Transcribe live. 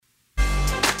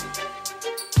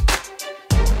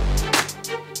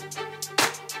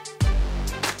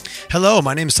Hello,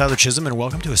 my name is Tyler Chisholm, and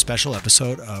welcome to a special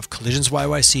episode of Collisions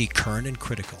YYC Current and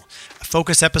Critical, a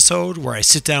focus episode where I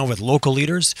sit down with local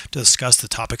leaders to discuss the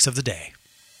topics of the day.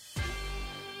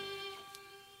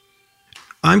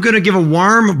 I'm going to give a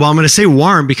warm, well, I'm going to say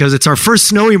warm because it's our first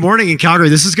snowy morning in Calgary.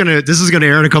 This is going to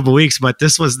air in a couple of weeks, but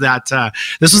this was that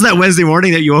Wednesday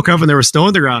morning that you woke up and there was snow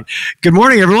on the ground. Good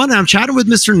morning, everyone. I'm chatting with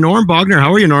Mr. Norm Bogner.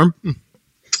 How are you, Norm?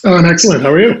 I'm excellent.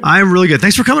 How are you? I'm really good.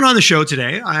 Thanks for coming on the show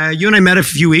today. You and I met a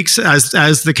few weeks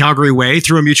as the Calgary Way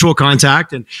through a mutual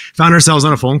contact and found ourselves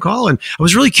on a phone call. And I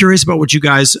was really curious about what you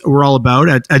guys were all about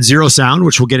at Zero Sound,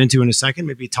 which we'll get into in a second.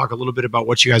 Maybe talk a little bit about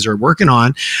what you guys are working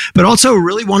on, but also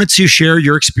really wanted to share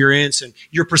your experience and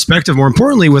your perspective, more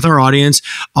importantly, with our audience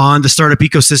on the startup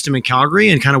ecosystem in Calgary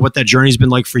and kind of what that journey's been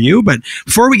like for you. But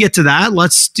before we get to that,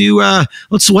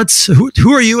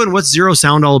 who are you and what's Zero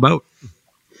Sound all about?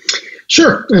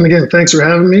 Sure. And again, thanks for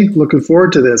having me. Looking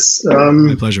forward to this.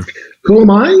 My pleasure. Who am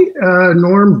I?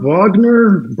 Norm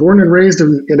Bogner, born and raised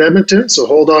in Edmonton, so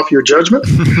hold off your judgment.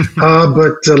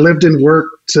 But lived and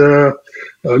worked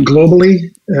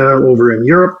globally over in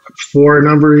Europe for a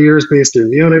number of years, based in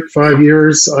Munich, 5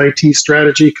 years, IT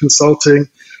strategy consulting,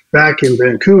 back in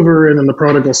Vancouver, and then the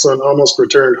prodigal son almost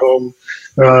returned home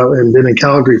and been in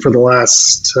Calgary for the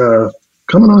last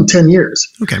coming on 10 years.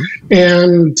 Okay.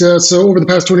 And so over the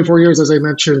past 24 years, as I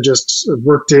mentioned, just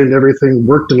worked in everything,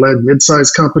 worked and led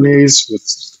mid-sized companies,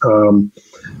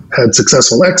 had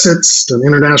successful exits, done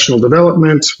international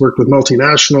development, worked with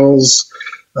multinationals,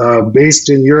 based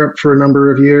in Europe for a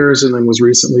number of years, and then was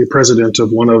recently president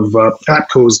of one of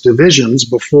ATCO's divisions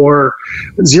before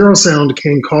Zero Sound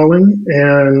came calling.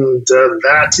 And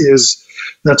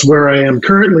that's where I am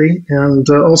currently, and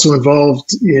also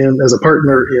involved as a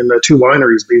partner in two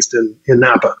wineries based in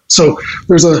Napa. So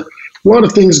there's a lot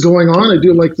of things going on. I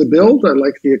do like the build. I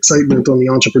like the excitement on the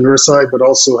entrepreneur side, but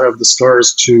also have the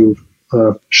scars to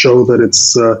show that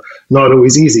it's not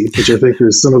always easy, which I think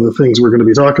is some of the things we're going to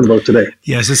be talking about today.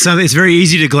 Yes, it's very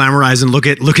easy to glamorize and look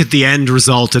at the end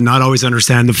result and not always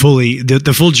understand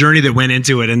the full journey that went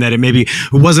into it, and that it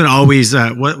wasn't always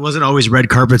red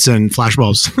carpets and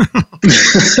flashbulbs.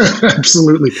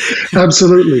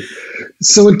 Absolutely.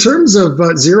 So in terms of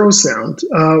Zero Sound,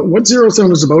 what Zero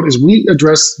Sound is about is we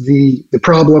address the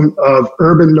problem of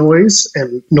urban noise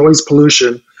and noise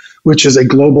pollution, which is a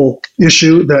global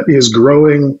issue that is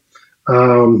growing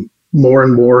more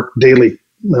and more daily.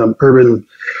 Urban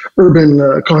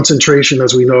concentration,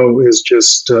 as we know, is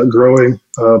just growing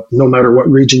no matter what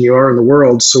region you are in the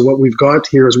world. So what we've got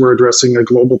here is we're addressing a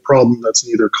global problem that's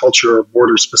neither culture or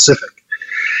border specific.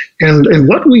 And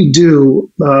what we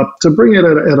do, to bring it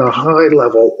at a high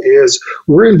level, is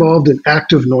we're involved in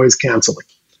active noise canceling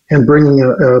and bringing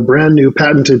a brand new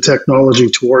patented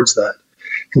technology towards that.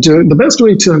 And the best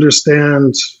way to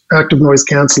understand active noise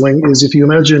canceling is if you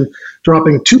imagine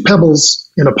dropping two pebbles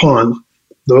in a pond.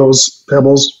 Those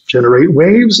pebbles generate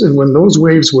waves, and when those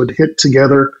waves would hit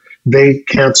together, they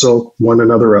cancel one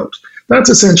another out. That's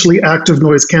essentially active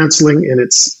noise canceling in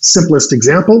its simplest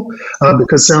example,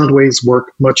 because sound waves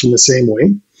work much in the same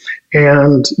way.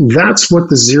 And that's what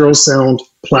the Zero Sound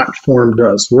platform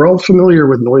does. We're all familiar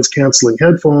with noise canceling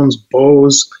headphones,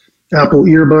 Bose, Apple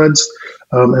earbuds,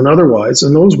 and otherwise,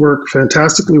 and those work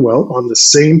fantastically well on the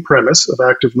same premise of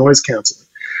active noise canceling.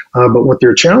 But what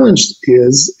their challenge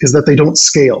is that they don't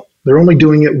scale. They're only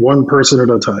doing it one person at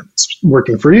a time. It's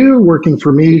working for you, working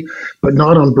for me, but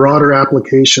not on broader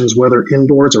applications, whether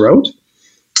indoors or out.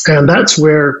 And that's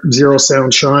where Zero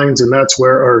Sound shines, and that's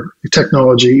where our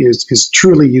technology is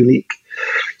truly unique.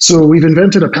 So we've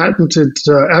invented a patented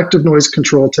active noise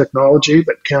control technology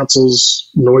that cancels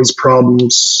noise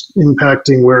problems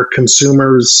impacting where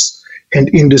consumers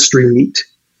and industry meet.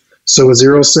 So with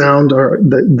Zero Sound,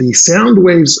 the sound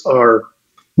waves are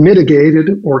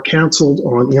mitigated or canceled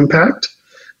on impact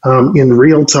in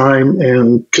real time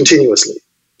and continuously.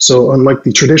 So unlike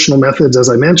the traditional methods, as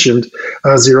I mentioned,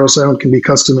 Zero Sound can be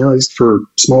customized for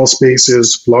small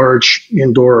spaces, large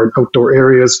indoor and outdoor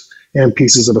areas, and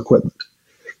pieces of equipment.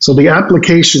 So the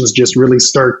applications just really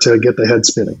start to get the head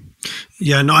spinning.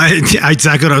 Yeah, no,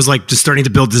 exactly what I was like, just starting to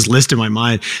build this list in my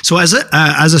mind. So as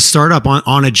a startup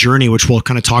on a journey, which we'll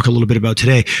kind of talk a little bit about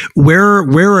today, where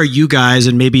are you guys,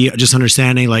 and maybe just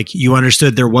understanding, like, you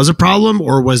understood there was a problem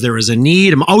or there was a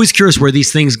need? I'm always curious where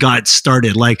these things got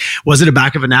started. Like, was it a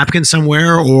back of a napkin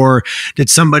somewhere, or did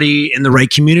somebody in the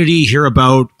right community hear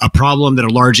about a problem that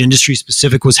a large industry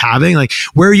specific was having? Like,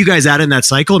 where are you guys at in that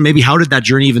cycle? And maybe how did that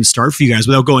journey even start for you guys,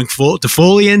 without going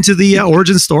fully into the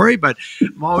origin story? But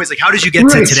I'm always like, how did you get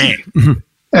to today?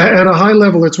 At a high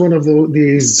level, it's one of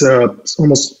these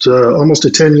almost a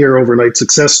 10-year overnight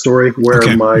success story where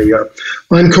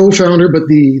I'm co-founder, but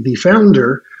the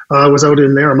founder was out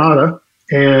in Naramata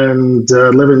and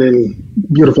living in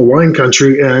beautiful wine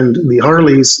country, and the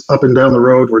Harleys up and down the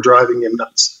road were driving him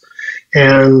nuts.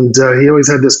 And he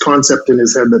always had this concept in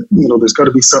his head that, there's got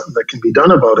to be something that can be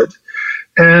done about it.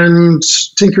 And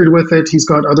tinkered with it. He's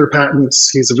got other patents.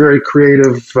 He's a very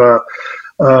creative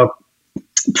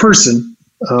person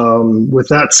with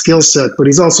that skill set, but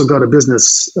he's also got a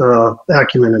business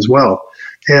acumen as well.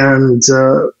 And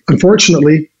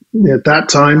unfortunately, at that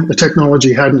time, the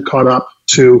technology hadn't caught up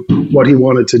to what he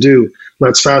wanted to do.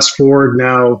 Let's fast forward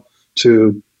now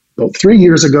to about 3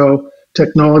 years ago.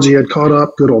 Technology had caught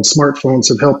up. Good old smartphones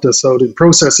have helped us out in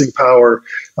processing power,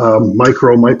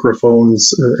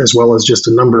 microphones, as well as just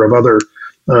a number of other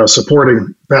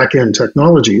supporting back-end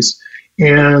technologies.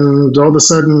 And all of a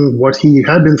sudden, what he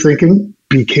had been thinking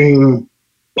became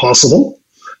possible.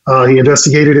 He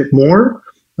investigated it more,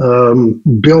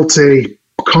 built a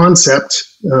concept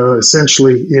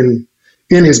essentially in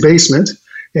his basement,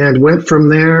 and went from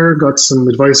there, got some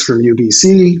advice from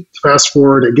UBC. Fast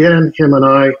forward again, him and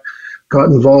I got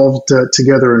involved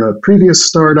together in a previous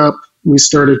startup. We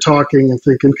started talking and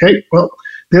thinking, okay, well,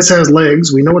 this has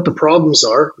legs. We know what the problems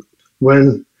are.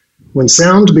 When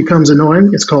sound becomes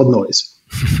annoying, it's called noise.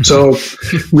 So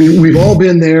we've all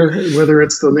been there, whether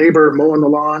it's the neighbor mowing the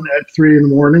lawn at 3 a.m,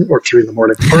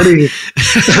 partying,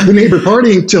 the neighbor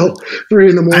partying till 3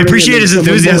 a.m. I appreciate his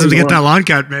enthusiasm to get that lawn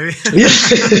cut, maybe. Yeah,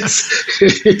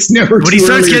 it's never when he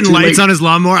starts getting lights on his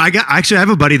lawnmower. I have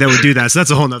a buddy that would do that, so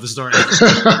that's a whole nother story.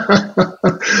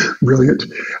 Brilliant.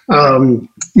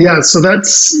 So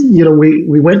that's,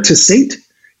 we went to SAIT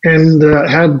and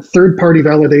had third-party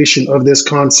validation of this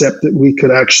concept that we could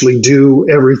actually do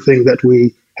everything that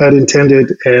we had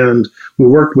intended. And we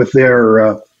worked with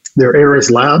their ARIS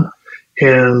lab,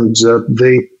 and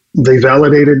they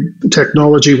validated the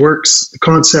technology works, the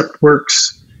concept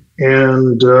works,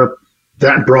 and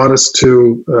that brought us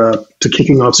to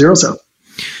kicking off Zero Sound.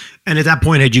 And at that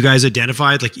point, had you guys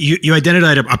identified, like you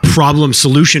identified a problem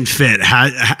solution fit?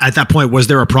 At that point, was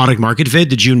there a product market fit?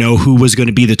 Did you know who was going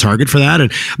to be the target for that?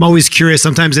 And I'm always curious.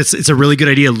 Sometimes it's a really good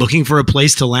idea looking for a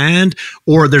place to land,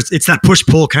 or it's that push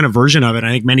pull kind of version of it. I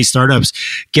think many startups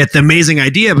get the amazing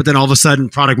idea, but then all of a sudden,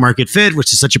 product market fit,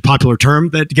 which is such a popular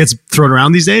term that gets thrown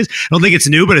around these days. I don't think it's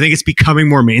new, but I think it's becoming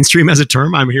more mainstream as a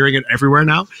term. I'm hearing it everywhere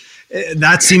now.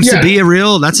 That seems to be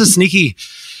that's a sneaky.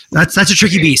 That's a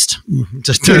tricky beast,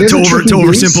 just to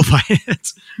oversimplify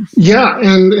it. Yeah,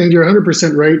 and you're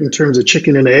 100% right in terms of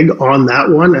chicken and egg on that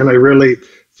one, and I really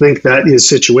think that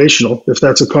is situational, if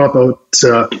that's a cop-out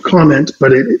comment.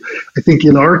 But I think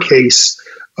in our case,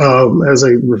 as I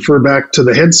refer back to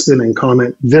the head spinning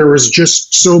comment, there was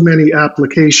just so many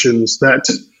applications that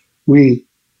we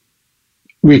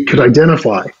could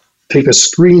identify. Take a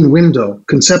screen window.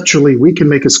 Conceptually, we can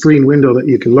make a screen window that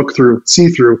you can look through, see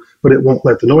through, but it won't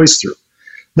let the noise through.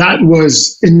 That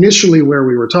was initially where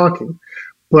we were talking.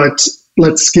 But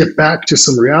let's skip back to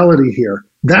some reality here.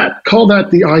 Call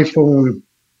that the iPhone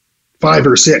 5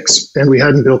 or 6, and we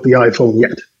hadn't built the iPhone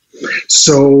yet.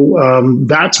 So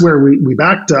that's where we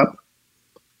backed up,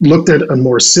 looked at a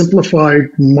more simplified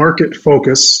market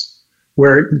focus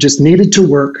where it just needed to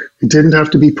work. It didn't have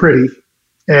to be pretty.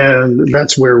 And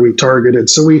that's where we targeted.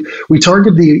 So we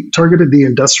targeted the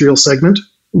industrial segment,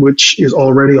 which is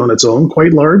already on its own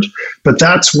quite large, but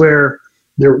that's where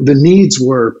the needs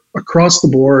were across the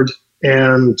board.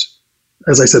 And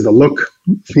as I said, the look,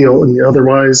 feel, and the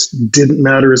otherwise didn't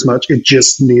matter as much. It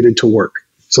just needed to work.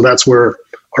 So that's where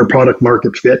our product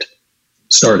market fit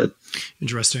started.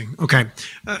 Interesting. Okay.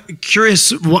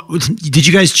 Curious, what did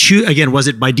you guys choose? Again, was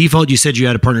it by default? You said you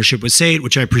had a partnership with SAIT,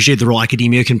 which I appreciate the role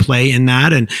academia can play in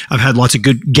that. And I've had lots of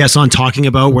good guests on talking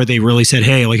about where they really said,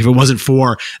 hey, like if it wasn't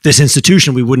for this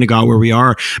institution, we wouldn't have got where we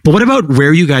are. But what about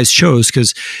where you guys chose?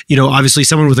 Because, obviously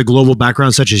someone with a global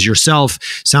background such as yourself,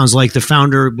 sounds like the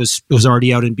founder was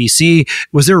already out in BC.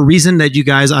 Was there a reason that you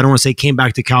guys, I don't want to say came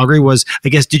back to Calgary,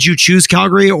 did you choose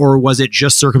Calgary, or was it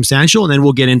just circumstantial? And then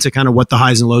we'll get into kind of what the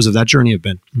highs and lows of that journey have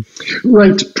been.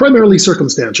 Right. Primarily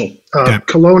circumstantial. Okay.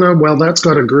 Kelowna, well, that's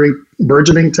got a great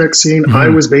burgeoning tech scene. Mm-hmm. I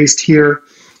was based here.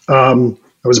 I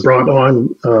was brought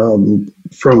on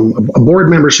from a board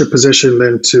membership position,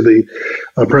 then to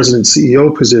the president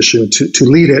CEO position to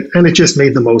lead it. And it just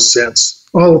made the most sense.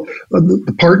 All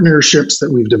the partnerships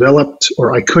that we've developed,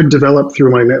 or I could develop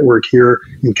through my network here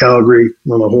in Calgary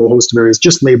on a whole host of areas,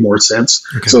 just made more sense.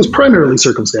 Okay. So it's primarily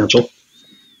circumstantial.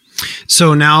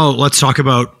 So now let's talk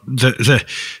about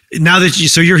now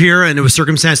that you're here, and it was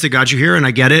circumstance that got you here, and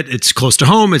I get it. It's close to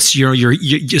home. It's you're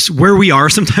just where we are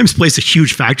sometimes plays a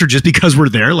huge factor just because we're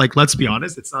there. Like, let's be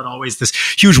honest, it's not always this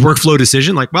huge workflow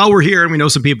decision. Like, well, we're here and we know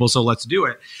some people, so let's do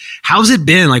it. How's it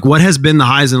been? Like, what has been the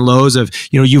highs and lows of,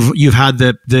 you've had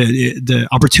the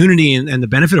opportunity and the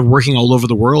benefit of working all over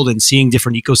the world and seeing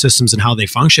different ecosystems and how they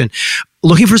function.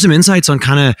 Looking for some insights on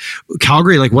kind of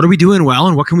Calgary, like what are we doing well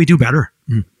and what can we do better?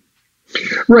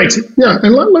 Right. Yeah.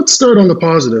 And let's start on the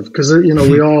positive, because,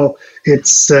 we all,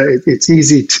 it's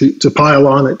easy to pile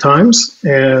on at times,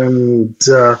 and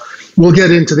we'll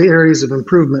get into the areas of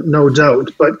improvement, no doubt.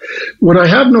 But what I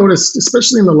have noticed,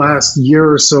 especially in the last year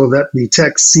or so, that the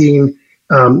tech scene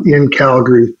in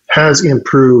Calgary has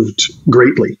improved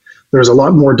greatly. There's a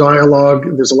lot more dialogue.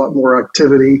 There's a lot more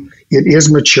activity. It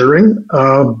is maturing.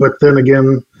 But then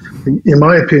again, in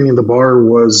my opinion, the bar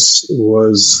was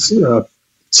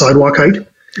sidewalk height.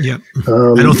 Yeah.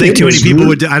 I don't think too many people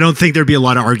would. I don't think there'd be a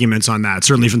lot of arguments on that.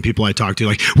 Certainly from people I talk to,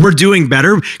 like, we're doing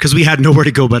better because we had nowhere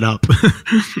to go but up.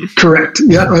 Correct.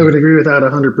 Yeah, I would agree with that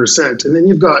 100%. And then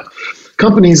you've got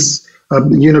companies,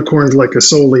 unicorns like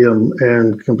Asolium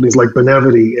and companies like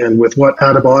Benevity, and with what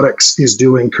Adabotics is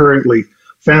doing currently,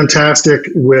 fantastic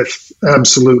with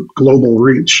absolute global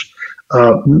reach.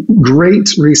 Great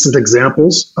recent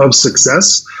examples of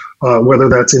success, whether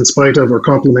that's in spite of or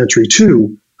complementary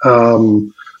to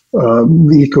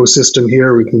the ecosystem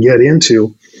here we can get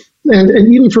into. And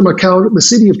even from the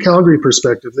city of Calgary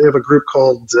perspective, they have a group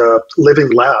called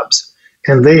Living Labs,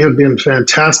 and they have been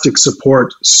fantastic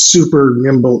support, super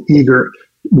nimble, eager,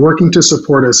 working to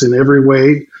support us in every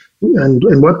way. And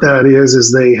what that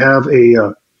is they have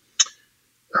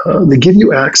they give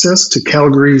you access to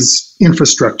Calgary's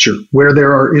infrastructure where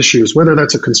there are issues, whether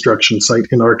that's a construction site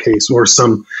in our case, or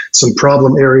some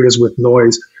problem areas with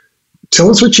noise. Tell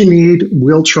us what you need.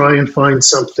 We'll try and find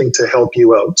something to help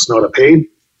you out. It's not a paid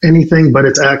anything, but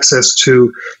it's access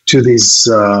to this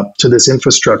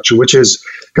infrastructure, which is,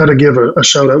 got to give a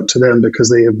shout out to them, because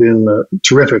they have been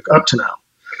terrific up to now.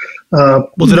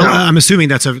 I'm assuming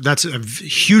that's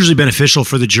hugely beneficial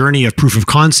for the journey of proof of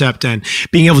concept and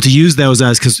being able to use those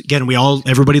because again,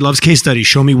 everybody loves case studies.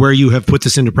 Show me where you have put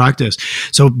this into practice.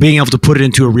 So being able to put it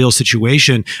into a real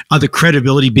situation, the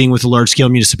credibility being with a large scale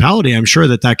municipality, I'm sure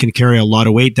that can carry a lot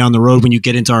of weight down the road when you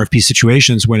get into RFP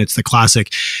situations, when it's the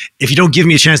classic, if you don't give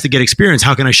me a chance to get experience,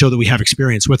 how can I show that we have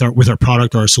experience with our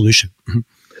product or our solution?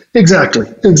 Exactly.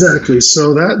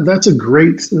 So that's a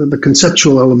great, the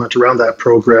conceptual element around that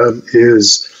program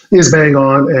is bang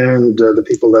on, and the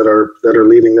people that are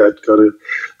leading that got to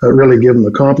really give them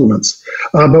the compliments.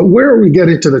 But where we get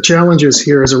into the challenges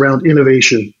here is around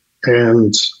innovation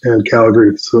and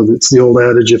Calgary. So it's the old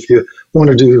adage: if you want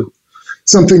to do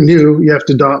something new, you have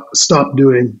to stop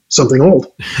doing something old.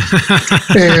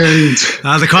 And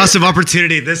the cost of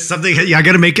opportunity. This is something I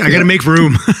got to make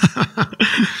room.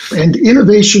 And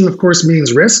innovation, of course,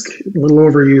 means risk. A little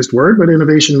overused word, but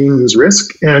innovation means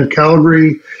risk. And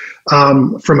Calgary,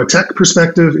 from a tech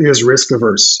perspective, is risk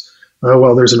averse.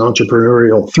 Well, there's an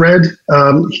entrepreneurial thread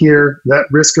here. That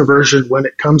risk aversion, when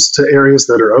it comes to areas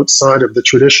that are outside of the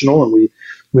traditional, and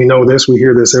we know this, we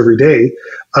hear this every day.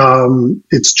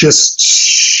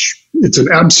 It's an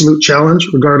absolute challenge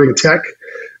regarding tech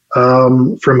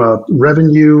from a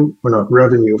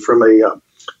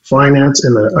finance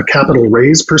and a capital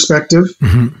raise perspective.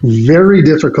 Mm-hmm. Very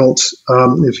difficult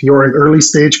if you're an early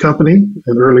stage company,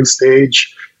 an early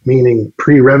stage meaning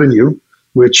pre-revenue,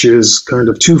 which is kind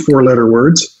of 2 4-letter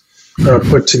words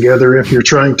put together if you're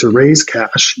trying to raise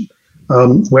cash,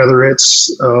 whether it's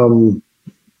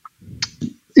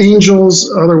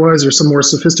angels, otherwise, or some more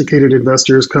sophisticated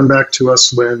investors come back to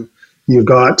us when you've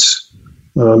got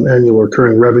annual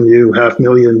recurring revenue, $500,000,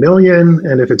 $1 million.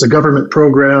 And if it's a government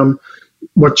program,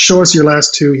 show us your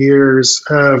last 2 years,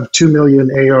 have 2 million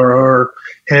ARR,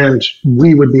 and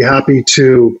we would be happy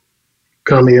to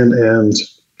come in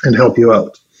and help you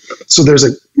out. So there's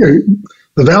the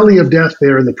valley of death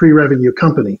there in the pre-revenue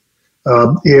company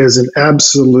is an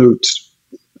absolute,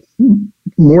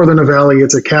 more than a valley,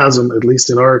 it's a chasm, at least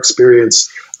in our experience,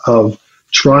 of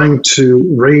trying to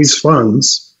raise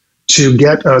funds to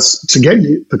get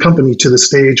the company to the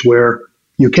stage where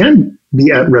you can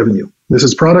be at revenue. This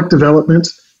is product development.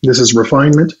 This is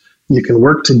refinement. You can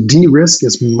work to de-risk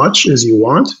as much as you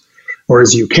want or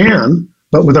as you can,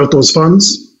 but without those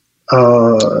funds,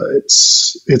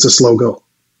 it's a slow go.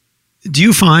 Do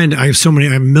you find, I have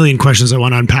a million questions I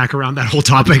want to unpack around that whole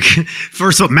topic.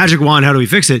 First of all, magic wand, how do we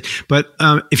fix it? But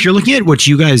if you're looking at what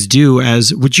you guys do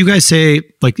would you guys say,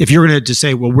 like, if you're going to just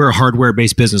say, well, we're a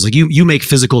hardware-based business, like you make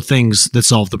physical things that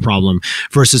solve the problem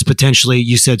versus potentially,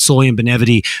 you said Solly and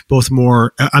Benevity, both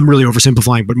more, I'm really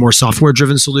oversimplifying, but more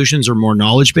software-driven solutions or more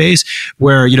knowledge-based,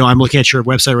 where, I'm looking at your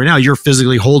website right now, you're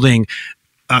physically holding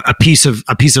a piece of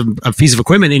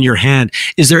equipment in your hand.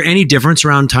 Is there any difference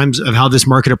around times of how this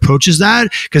market approaches that?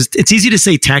 Because it's easy to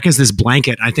say tech is this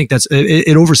blanket. I think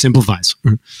it oversimplifies.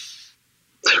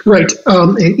 Right.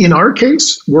 In our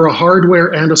case, we're a hardware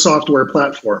and a software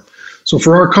platform. So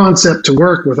for our concept to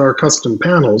work with our custom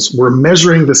panels, we're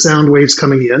measuring the sound waves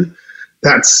coming in.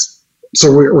 So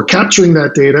we're capturing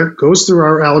that data, goes through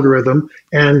our algorithm,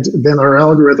 and then our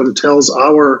algorithm tells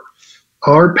our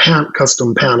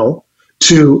custom panel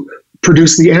to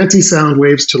produce the anti-sound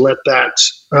waves to let that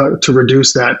to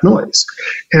reduce that noise.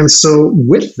 And so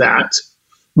with that,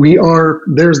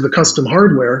 there's the custom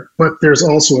hardware, but there's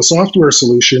also a software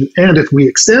solution. And if we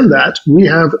extend that, we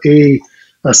have a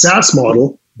SaaS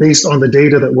model based on the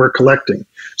data that we're collecting.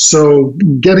 So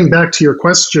getting back to your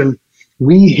question,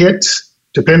 we hit,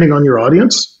 depending on your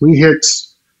audience, we hit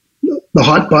the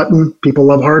hot button. People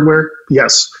love hardware.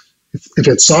 Yes. If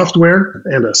it's software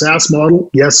and a SaaS model,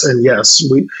 yes and yes.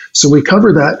 We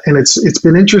cover that, and it's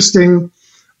been interesting.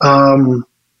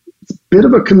 Bit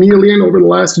of a chameleon over the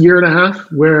last year and a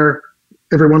half, where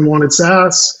everyone wanted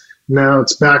SaaS. Now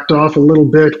it's backed off a little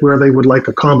bit, where they would like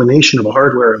a combination of a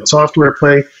hardware and a software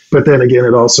play. But then again,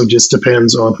 it also just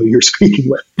depends on who you're speaking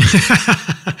with.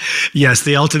 Yes,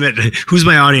 the ultimate, who's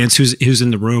my audience, who's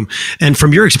in the room. And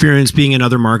from your experience being in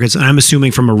other markets, and I'm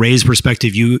assuming from a Raise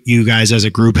perspective, you guys as a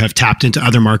group have tapped into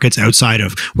other markets outside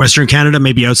of Western Canada,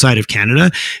 maybe outside of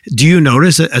Canada. Do you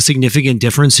notice a significant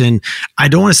difference in, I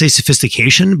don't want to say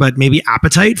sophistication, but maybe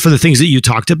appetite for the things that you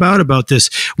talked about this?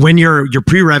 When you're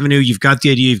pre-revenue, you've got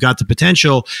the idea, you've got the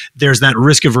potential, there's that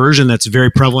risk aversion that's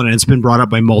very prevalent, and it's been brought up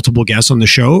by multiple guests on the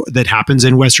show that happens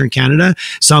in Western Canada,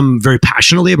 some very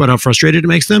passionately about how frustrated it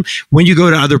makes them. When you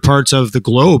go to other parts of the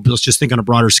globe, let's just think on a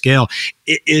broader scale,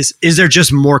 is there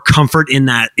just more comfort in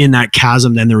that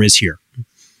chasm than there is here?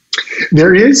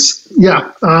 There is,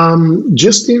 yeah.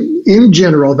 Just in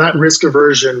general, that risk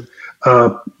aversion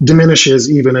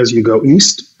diminishes even as you go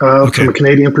east from a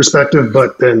Canadian perspective,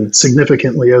 but then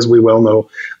significantly, as we well know,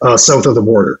 south of the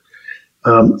border.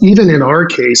 Even in our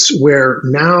case, where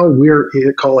now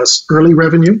call us early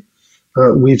revenue,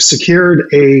 we've secured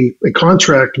a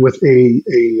contract with a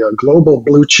global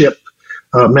blue chip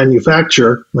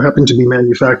manufacturer who happen to be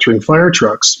manufacturing fire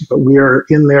trucks, but we are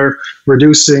in there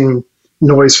reducing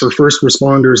noise for first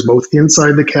responders, both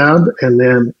inside the cab and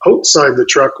then outside the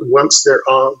truck once they're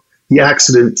on the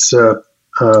accident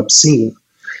scene.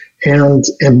 And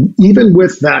even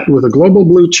with that, with a global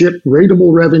blue chip,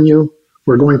 ratable revenue,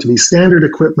 we're going to be standard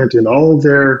equipment in all of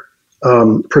their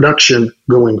production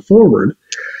going forward.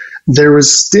 There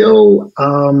was still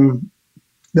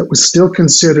that was still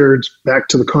considered, back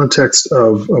to the context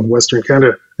of Western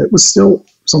Canada, it's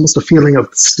almost a feeling of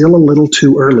still a little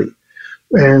too early.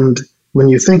 And when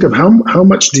you think of how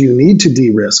much do you need to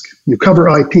de-risk, you cover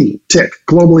IP, tick,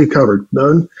 globally covered,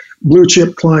 done, blue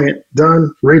chip client,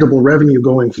 done, ratable revenue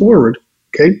going forward.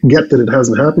 Okay, get that it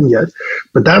hasn't happened yet,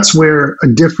 but that's where a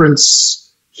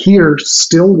difference here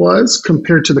still was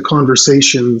compared to the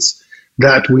conversations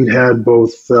that we'd had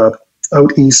both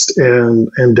out east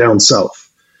and down south.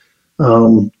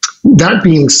 That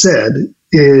being said,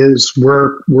 is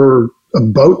we're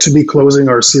about to be closing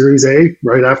our Series A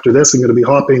right after this. I'm going to be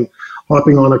hopping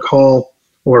on a call,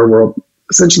 or we'll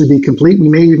essentially be complete. We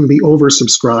may even be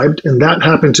oversubscribed, and that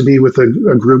happened to be with a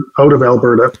group out of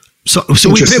Alberta. So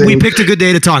we picked a good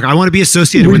day to talk. I want to be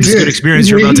associated with this good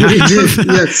experience you're about to have.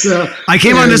 Yes, I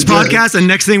came on this podcast, and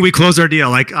next thing we closed our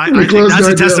deal. I think that's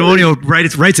a testimonial, right?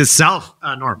 It writes itself,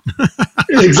 Norm.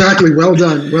 Exactly. Well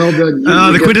done.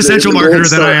 The quintessential marketer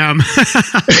that I am.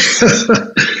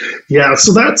 Yeah.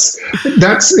 So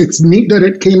it's neat that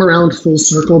it came around full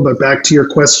circle. But back to your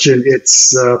question,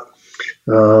 it's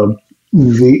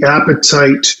the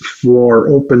appetite for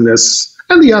openness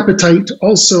and the appetite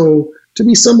also to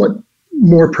be somewhat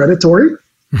more predatory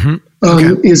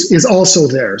is also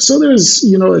there. So there's,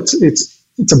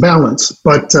 it's a balance,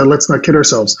 but let's not kid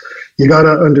ourselves. You got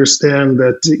to understand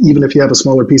that even if you have a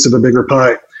smaller piece of a bigger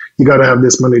pie, you got to have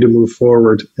this money to move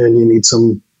forward, and you need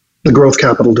the growth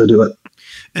capital to do it.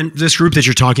 And this group that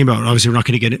you're talking about, obviously we're not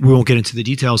going to get it, we won't get into the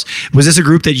details. Was this a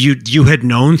group that you had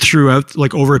known throughout,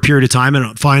 like over a period of time,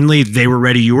 and finally they were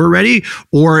ready, you were ready?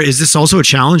 Or is this also a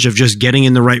challenge of just getting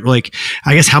in the right, like,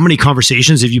 I guess, how many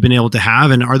conversations have you been able to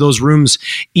have? And are those rooms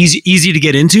easy to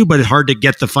get into, but it's hard to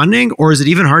get the funding? Or is it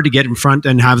even hard to get in front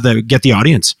and get the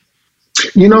audience?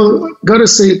 Got to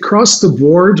say, across the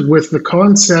board with the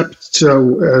concept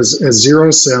as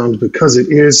Zero Sound, because it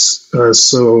is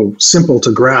so simple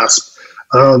to grasp,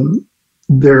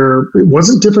 it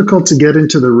wasn't difficult to get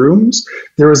into the rooms.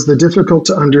 There was the difficult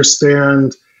to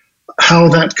understand how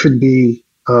that could be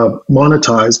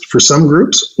monetized for some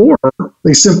groups, or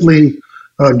they simply,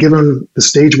 given the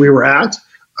stage we were at,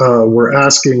 were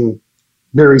asking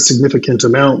very significant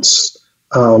amounts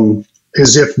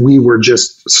as if we were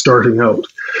just starting out.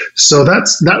 So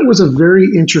that was a very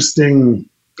interesting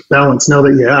balance. Now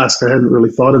that you ask, I hadn't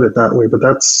really thought of it that way, but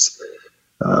that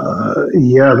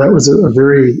was a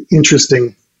very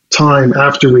interesting time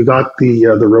after we got the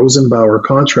Rosenbauer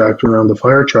contract around the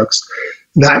fire trucks.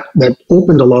 That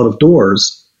opened a lot of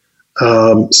doors,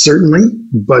 certainly,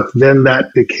 but then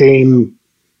that became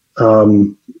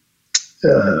almost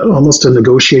a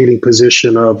negotiating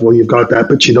position of, well, you've got that,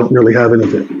 but you don't really have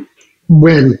anything.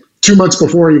 When 2 months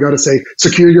before, you got to say,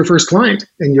 secure your first client,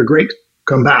 and you're great,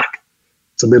 come back.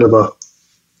 It's a bit of a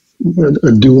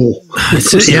dual.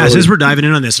 Yeah, as we're diving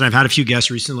in on this, and I've had a few guests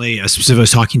recently, specifically I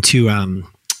was talking to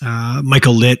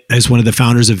Michael Litt as one of the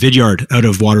founders of Vidyard out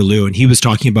of Waterloo, and he was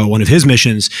talking about one of his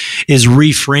missions is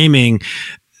reframing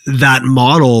that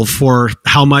model for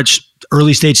how much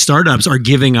early stage startups are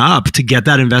giving up to get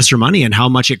that investor money and how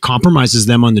much it compromises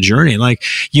them on the journey. Like,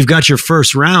 you've got your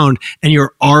first round and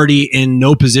you're already in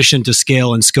no position to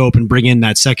scale and scope and bring in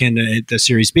that second, the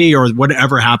Series B or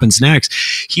whatever happens next.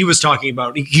 He was talking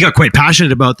about, he got quite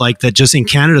passionate about like that just in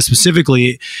Canada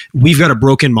specifically, we've got a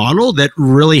broken model that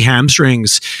really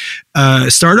hamstrings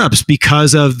startups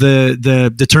because of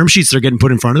the term sheets that are getting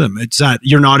put in front of them. It's that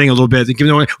you're nodding a little bit.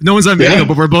 No one's on video,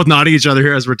 but we're both nodding each other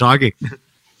here as we're talking.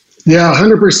 Yeah,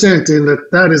 100%. And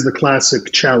that is the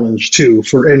classic challenge too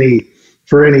for any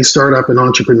startup and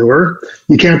entrepreneur.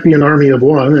 You can't be an army of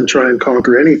one and try and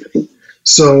conquer anything.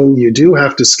 So you do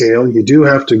have to scale, you do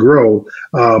have to grow,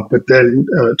 but then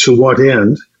to what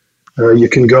end? You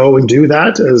can go and do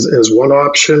that as one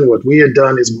option. What we had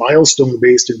done is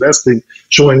milestone-based investing,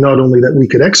 showing not only that we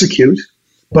could execute,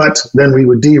 but then we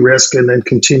would de-risk and then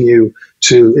continue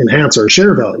to enhance our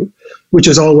share value, which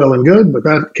is all well and good, but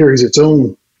that carries its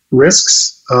own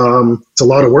risks. It's a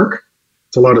lot of work.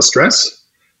 It's a lot of stress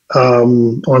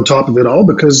on top of it all,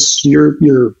 because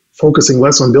you're focusing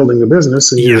less on building the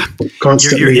business and you're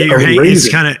constantly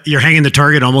you're hanging the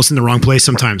target almost in the wrong place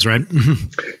sometimes, right?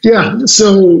 Yeah.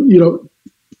 So,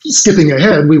 skipping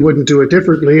ahead, we wouldn't do it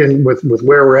differently, and with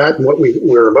where we're at and what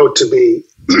we're about to be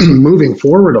moving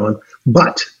forward on.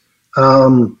 But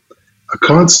a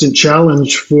constant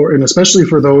challenge and especially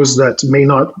for those that may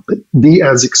not be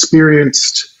as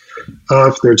experienced,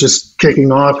 if they're just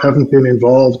kicking off, haven't been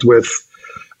involved with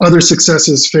other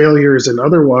successes, failures, and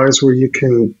otherwise, where you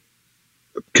can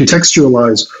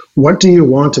contextualize what do you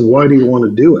want and why do you want to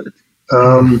do it.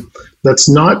 That's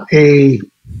not it's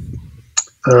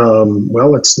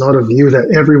not a view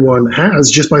that everyone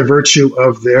has just by virtue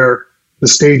of the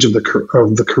stage of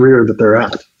the career that they're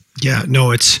at. Yeah,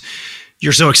 no,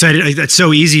 you're so excited. It's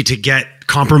so easy to get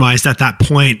compromised at that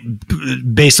point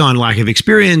based on lack of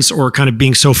experience or kind of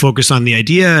being so focused on the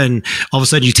idea. And all of a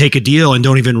sudden you take a deal and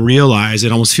don't even realize.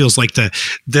 It almost feels like the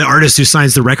artist who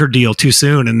signs the record deal too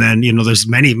soon. And then, there's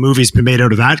many movies been made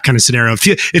out of that kind of scenario.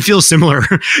 It feels similar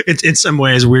in some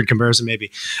ways, a weird comparison maybe.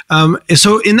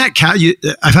 So in that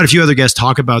I've had a few other guests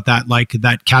talk about that, like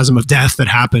that chasm of death that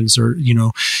happens, or,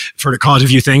 for the cause of a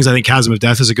few things. I think chasm of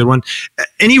death is a good one.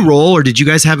 Any role, or did you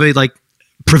guys have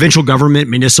provincial government,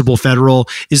 municipal, federal,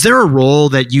 is there a role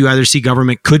that you either see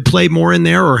government could play more in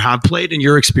there or have played in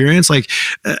your experience?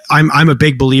 I'm a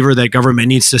big believer that government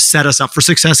needs to set us up for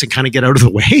success and kind of get out of the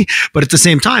way. But at the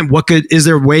same time, is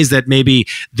there ways that maybe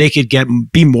they could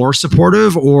be more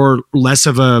supportive or less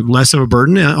of a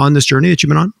burden on this journey that you've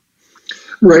been on?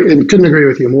 Right. And couldn't agree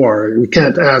with you more. We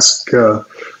can't ask,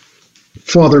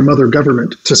 father, mother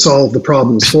government to solve the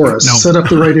problems for us. No. Set up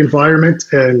the right environment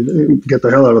and get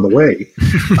the hell out of the way.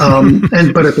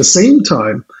 But at the same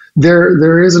time,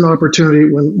 there is an opportunity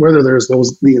whether there's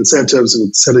the incentives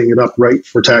and setting it up right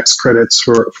for tax credits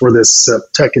for this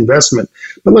tech investment.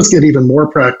 But let's get even more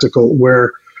practical,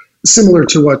 where similar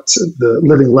to what the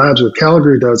Living Labs with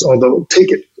Calgary does, although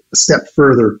take it a step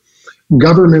further,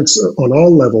 governments on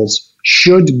all levels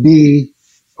should be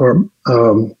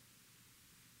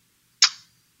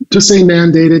to say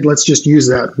mandated, let's just use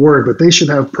that word, but they should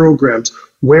have programs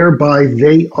whereby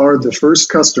they are the first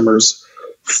customers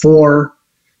for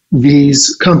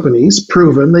these companies,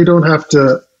 proven. They don't have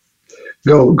to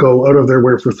go out of their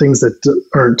way for things that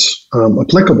aren't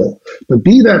applicable. But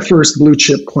be that first blue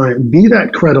chip client, be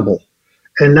that credible.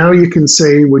 And now you can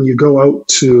say when you go out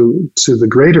to the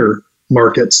greater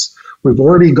markets, we've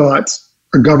already got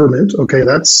a government. Okay,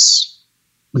 that's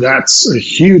a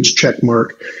huge check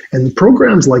mark. And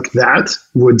programs like that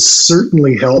would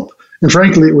certainly help. And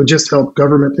frankly, it would just help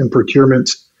government and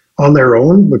procurement on their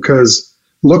own, because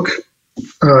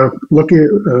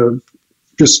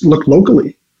just look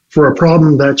locally for a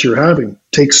problem that you're having.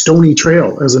 Take Stony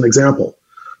Trail as an example.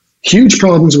 Huge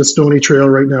problems with Stony Trail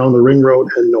right now on the ring road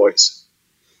and noise.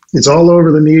 It's all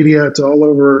over the media. It's all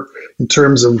over in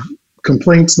terms of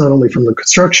complaints, not only from the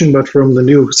construction, but from the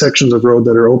new sections of road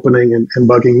that are opening and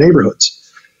bugging neighborhoods.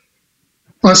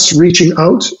 Us reaching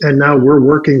out, and now we're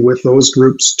working with those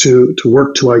groups to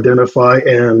work to identify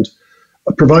and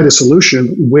provide a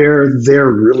solution where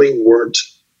there really weren't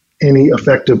any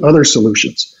effective other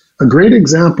solutions. A great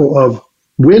example of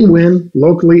win-win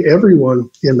locally. Everyone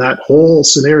in that whole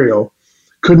scenario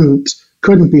couldn't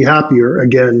be happier.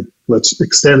 Again, let's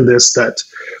extend this, that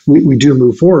we do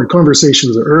move forward.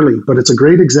 Conversations are early, but it's a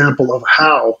great example of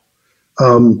how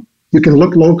you can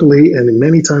look locally, and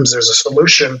many times there's a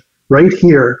solution right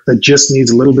here that just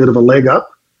needs a little bit of a leg up,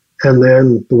 and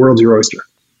then the world's your oyster.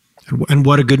 And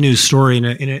what a good news story in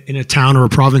a town or a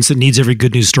province that needs every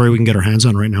good news story we can get our hands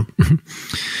on right now.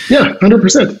 Yeah,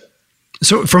 100%.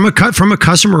 So from a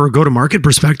customer or go-to-market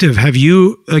perspective, have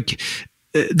you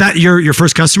that your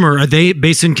first customer, are they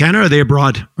based in Canada or are they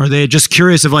abroad? Are they just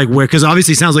curious of where, because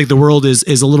obviously it sounds like the world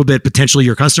is a little bit potentially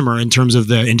your customer in terms of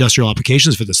the industrial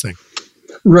applications for this thing.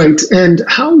 Right. And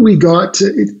how we got to,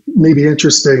 it may be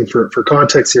interesting for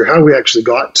context here, how we actually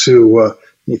got to,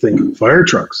 you think, fire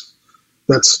trucks.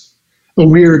 That's a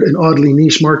weird and oddly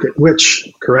niche market, which,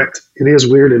 correct, it is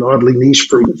weird and oddly niche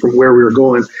from where we were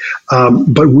going.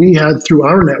 But we had, through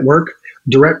our network,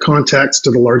 direct contacts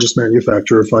to the largest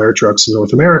manufacturer of fire trucks in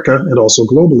North America and also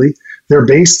globally. They're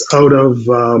based out of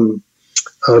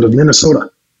Minnesota,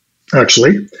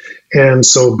 actually. And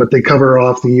so, but they cover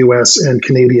off the US and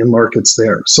Canadian markets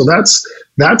there. So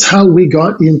that's how we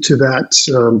got into that,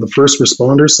 the first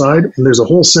responder side. And there's a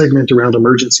whole segment around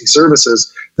emergency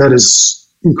services that is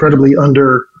incredibly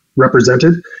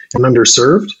underrepresented and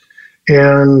underserved.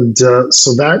 And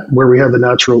so that, where we have the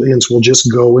natural ins, will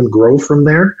just go and grow from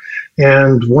there.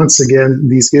 And once again,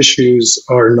 these issues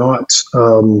are not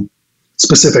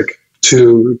specific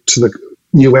to the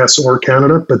US or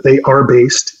Canada, but they are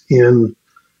based in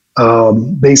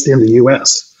the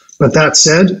US. But that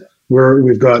said,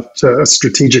 we've got a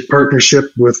strategic partnership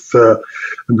with a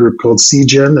group called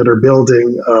CGen that are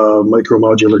building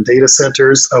micro-modular data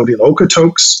centers out in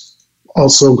Okotoks,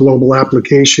 also global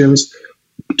applications,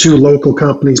 2 local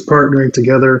companies partnering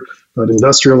together,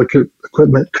 industrial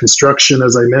equipment, construction,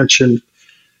 as I mentioned.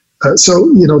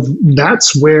 So,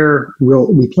 that's where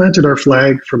we planted our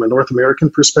flag from a North American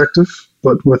perspective,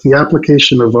 but with the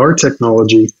application of our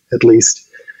technology, at least,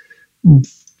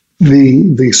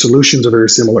 the solutions are very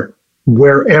similar,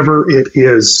 wherever it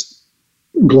is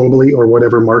globally or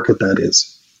whatever market that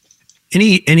is.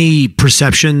 Any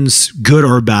perceptions, good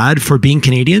or bad, for being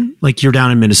Canadian? Like, you're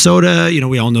down in Minnesota,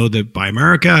 we all know that Buy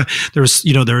America, there is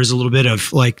a little bit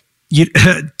of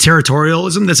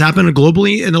territorialism that's happened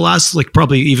globally in the last,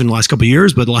 probably even the last couple of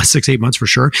years, but the last 6-8 months for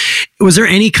sure. Was there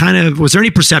any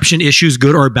perception issues,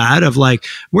 good or bad, of where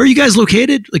are you guys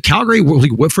located? Calgary,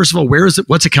 first of all, where is it?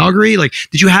 What's a Calgary?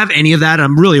 Did you have any of that?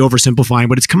 I'm really oversimplifying,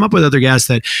 but it's come up with other guests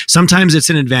that sometimes it's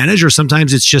an advantage or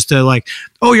sometimes it's just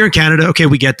oh, you're in Canada. Okay,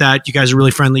 we get that. You guys are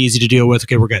really friendly, easy to deal with.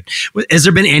 Okay, we're good. Has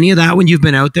there been any of that when you've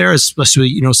been out there,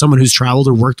 especially, someone who's traveled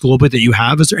or worked globally that you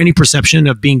have? Is there any perception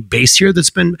of being based here that's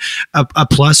been a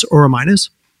plus or a minus?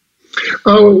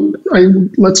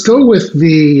 Let's go with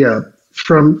the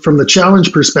from the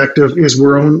challenge perspective. Is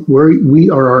we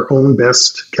are our own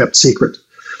best kept secret.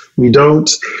 We don't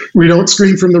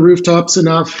scream from the rooftops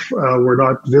enough. We're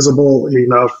not visible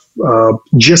enough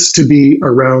just to be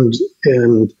around,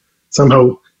 and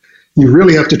somehow you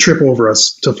really have to trip over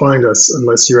us to find us,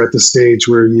 unless you're at the stage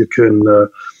where you can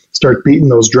start beating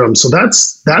those drums. So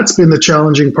that's been the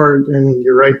challenging part. And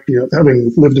you're right,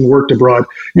 having lived and worked abroad,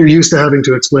 you're used to having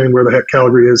to explain where the heck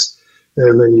Calgary is.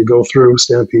 And then you go through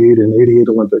Stampede and 88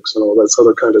 Olympics and all that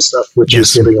other kind of stuff, which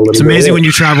is getting a little bit. It's amazing when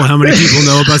you travel how many people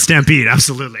know about Stampede.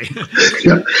 Absolutely.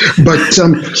 Yeah. But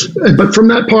from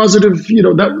that positive,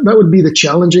 that would be the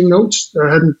challenging note.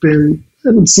 I hadn't been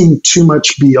haven't seen too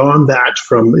much beyond that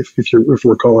from if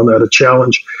we're calling that a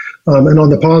challenge. And on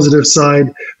the positive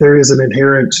side, there is an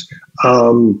inherent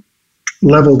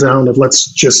level down of let's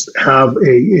just have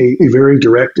a very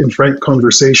direct and frank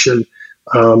conversation.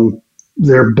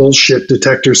 Their bullshit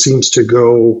detector seems to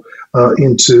go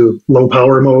into low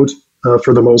power mode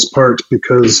for the most part,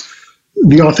 because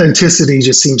the authenticity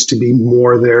just seems to be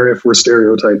more there if we're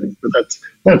stereotyping. But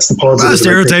that's the positive. Well,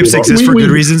 stereotypes exist for good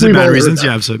reasons and bad reasons.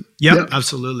 Yeah, absolutely. Yep,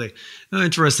 absolutely. Oh,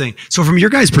 interesting. So, from your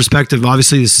guys' perspective,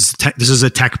 obviously this is a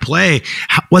tech play.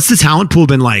 What's the talent pool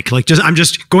been like? I'm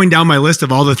just going down my list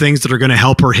of all the things that are going to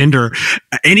help or hinder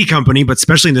any company, but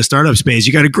especially in the startup space.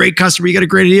 You got a great customer, you got a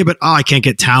great idea, but I can't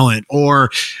get talent, or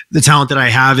the talent that I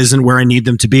have isn't where I need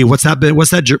them to be. What's that been?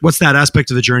 What's that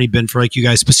aspect of the journey been for you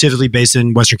guys, specifically based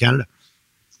in Western Canada?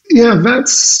 Yeah,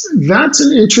 that's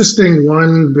an interesting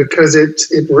one, because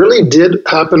it really did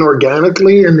happen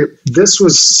organically, and this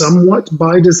was somewhat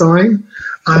by design.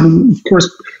 Of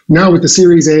course, now with the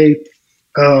Series A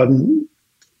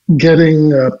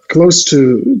getting close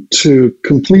to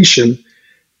completion,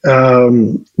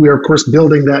 we are of course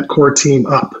building that core team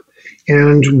up.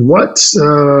 And what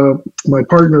my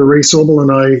partner Ray Sobel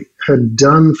and I had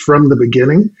done from the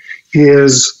beginning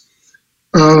is,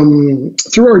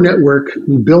 through our network,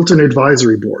 we built an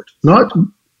advisory board, not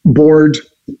board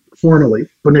formally,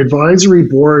 but an advisory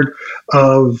board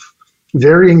of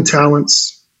varying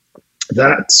talents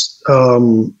that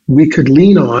we could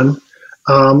lean on,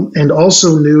 and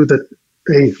also knew that,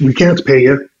 hey, we can't pay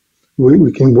you.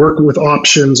 We can work with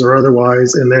options or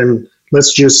otherwise, and then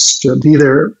let's just be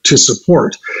there to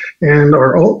support. And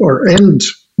our end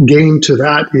game to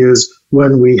that is,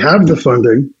 when we have the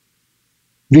funding,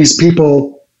 these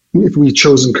people, if we've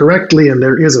chosen correctly and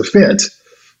there is a fit,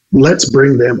 let's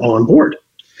bring them on board.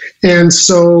 And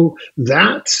so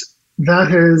that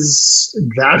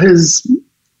is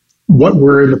what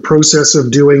we're in the process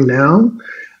of doing now.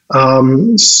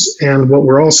 And what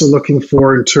we're also looking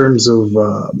for in terms of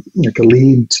like a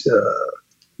lead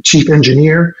chief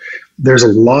engineer. There's a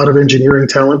lot of engineering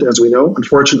talent, as we know,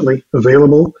 unfortunately,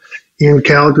 available in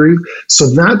Calgary. So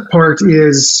that part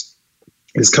is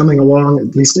coming along,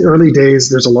 at least the early days.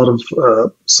 There's a lot of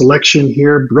selection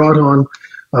here, brought on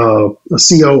a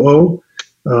COO,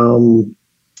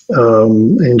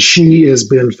 and she has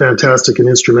been fantastic and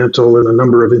instrumental in a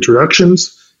number of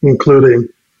introductions, including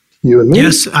you and me.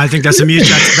 Yes, I think that's a mutual.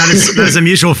 that is a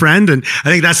mutual friend, and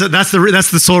I think that's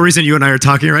the sole reason you and I are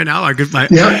talking right now.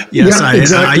 Exactly.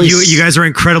 You guys are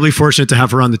incredibly fortunate to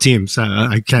have her on the team. So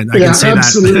I can say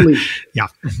absolutely. that. Yeah,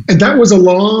 and that was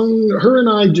her and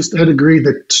I just had agreed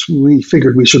that we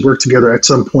figured we should work together at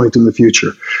some point in the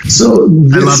future. So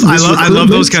I love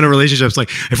those kind of relationships.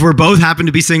 Like, if we're both happen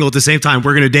to be single at the same time,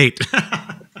 we're going to date.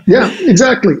 Yeah,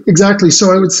 exactly.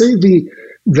 So I would say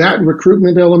that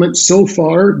recruitment element so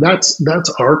far, that's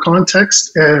our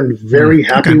context, and very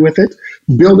happy with it.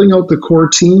 Building out the core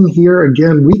team here,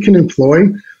 again, we can employ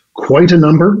quite a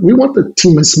number. We want the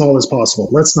team as small as possible.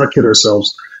 Let's not kid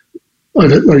ourselves.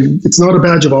 It's not a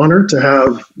badge of honor to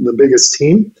have the biggest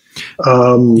team.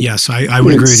 Yes, I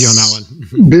would agree with you on that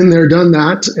one. Been there, done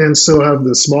that, and so have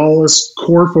the smallest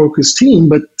core focused team.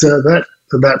 But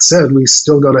that said, we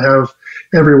still got to have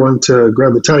everyone to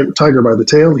grab the tiger by the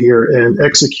tail here and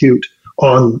execute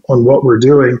on what we're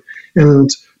doing. And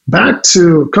back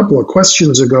to a couple of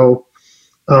questions ago,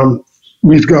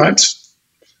 we've got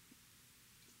a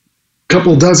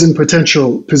couple dozen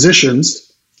potential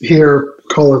positions here,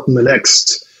 call it in the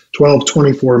next 12,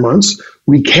 24 months.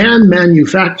 We can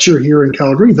manufacture here in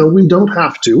Calgary, though we don't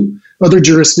have to. Other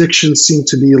jurisdictions seem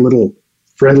to be a little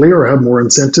friendlier or have more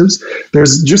incentives.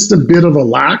 There's just a bit of a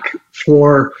lack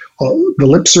for the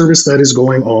lip service that is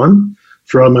going on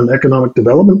from an economic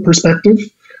development perspective.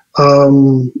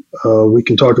 We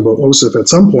can talk about OSIF at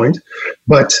some point,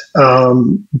 but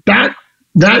that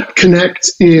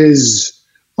connect is,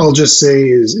 I'll just say,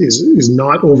 is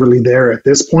not overly there at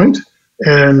this point.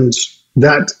 And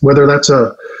that, whether that's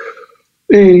a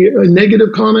negative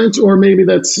comment, or maybe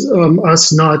that's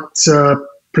us not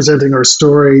presenting our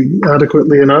story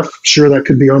adequately enough, sure, that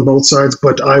could be on both sides.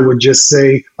 But I would just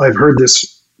say, I've heard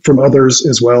this from others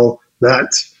as well,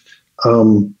 that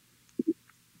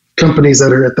companies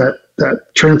that are at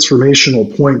that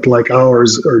transformational point like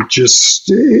ours are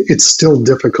just, it's still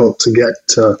difficult to get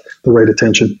the right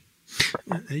attention.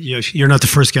 You're not the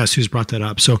first guest who's brought that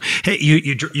up. So, hey,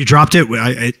 you dropped it.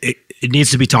 It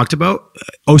needs to be talked about.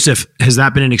 OSIF, has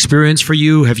that been an experience for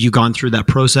you? Have you gone through that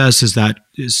process? Is that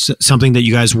something that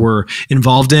you guys were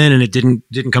involved in and it didn't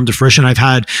come to fruition? I've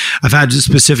had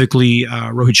specifically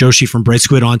Rohit Joshi from Bright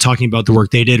Squid on talking about the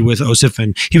work they did with OSIF,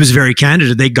 and he was very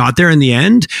candid. They got there in the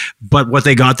end, but what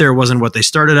they got there wasn't what they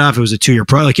started off. It was a 2-year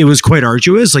project. Like, it was quite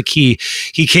arduous. Like, he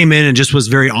came in and just was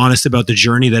very honest about the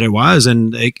journey that it was,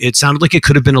 and it sounded like it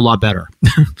could have been a lot better.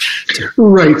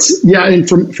 Right. Yeah, and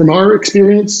from our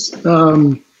experience,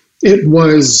 it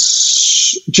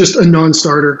was just a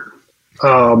non-starter.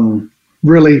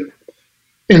 Really,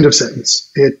 end of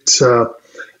sentence.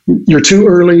 You're too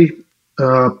early.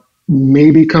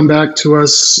 Maybe come back to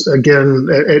us again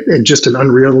at just an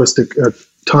unrealistic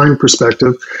time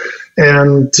perspective.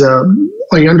 And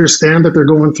I understand that they're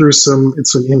going through some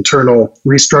internal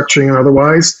restructuring and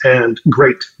otherwise, and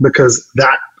great, because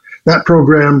that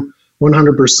program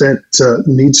 100%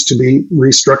 needs to be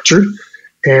restructured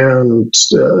and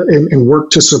work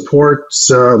to support.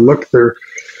 They're,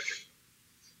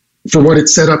 for what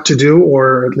it's set up to do,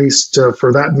 or at least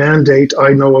for that mandate, I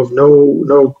know of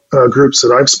no groups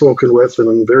that I've spoken with, and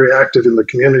I'm very active in the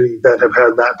community, that have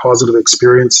had that positive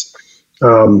experience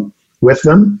with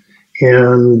them.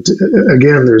 And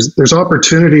again, there's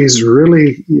opportunities.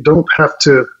 Really, you don't have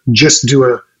to just do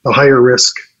a higher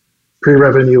risk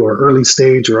pre-revenue or early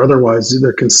stage or otherwise.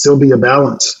 There can still be a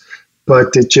balance,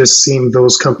 but it just seemed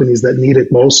those companies that need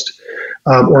it most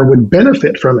or would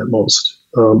benefit from it most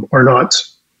are not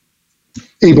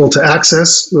able to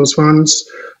access those funds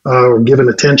or given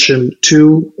attention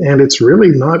to. And it's really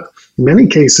not, in many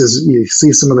cases, you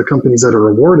see some of the companies that are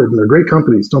awarded, and they're great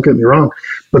companies, don't get me wrong,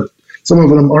 but some of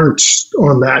them aren't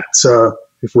on that.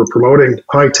 If we're promoting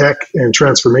high tech and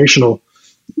transformational,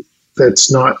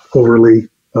 that's not overly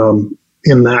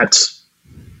in that,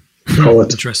 call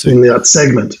it, in that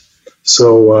segment.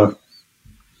 So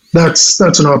that's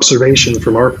an observation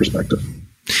from our perspective.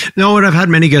 No, and I've had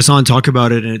many guests on talk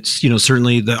about it, and it's,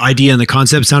 certainly the idea and the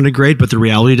concept sounded great, but the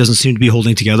reality doesn't seem to be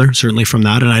holding together, certainly from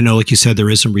that. And I know, like you said, there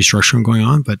is some restructuring going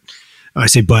on, but I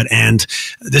say and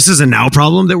this is a now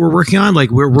problem that we're working on.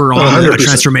 Like, we're on 100%. A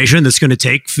transformation that's going to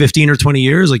take 15 or 20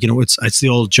 years. Like, it's the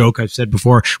old joke I've said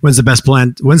before. When's the best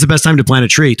time to plant a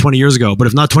tree? 20 years ago. But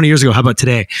if not 20 years ago, how about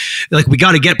today? Like, we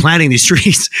got to get planting these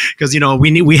trees, because,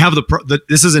 we have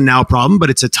this is a now problem, but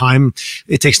it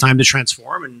takes time to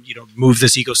transform and, move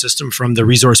this ecosystem from the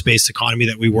resource-based economy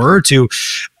that we were to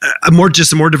a more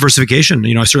diversification.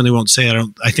 I certainly won't say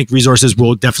I think resources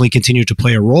will definitely continue to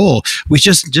play a role. We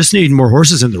just need more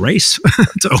horses in the race,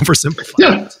 to oversimplify.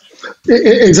 Yeah,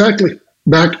 exactly.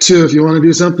 Back to, if you want to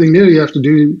do something new, you have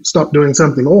to stop doing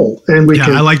something old. And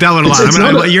I like that one a lot. I'm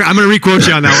going to re-quote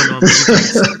you on that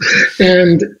one.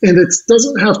 and it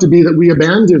doesn't have to be that we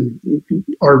abandon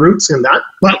our roots in that,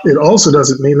 but it also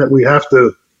doesn't mean that we have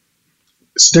to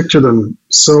stick to them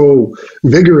so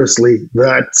vigorously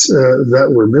that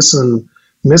we're missing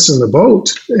the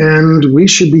boat. And we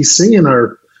should be singing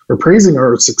or praising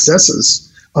our successes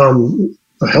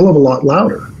a hell of a lot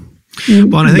louder.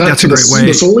 Well, and I think that's a great way.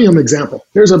 The Solium example.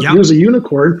 Here's a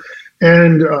unicorn,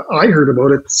 and I heard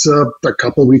about it a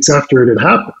couple of weeks after it had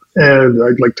happened. And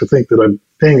I'd like to think that I'm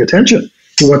paying attention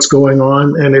to what's going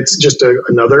on, and it's just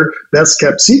another best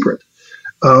kept secret.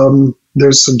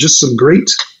 There's some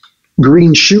great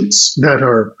green shoots that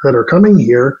are coming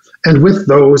here, and with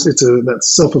those, it's that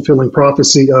self-fulfilling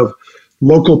prophecy of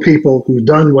local people who've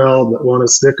done well that want to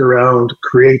stick around,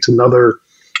 create another,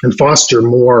 and foster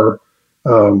more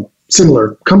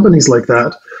similar companies like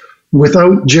that,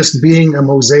 without just being a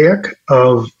mosaic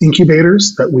of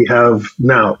incubators that we have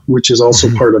now, which is also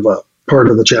part of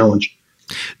the challenge.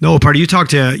 No, Pardy, you talk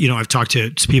to, I've talked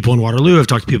to people in Waterloo, I've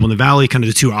talked to people in the Valley, kind of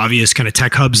the two obvious kind of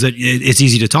tech hubs that it's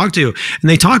easy to talk to. And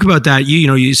they talk about that,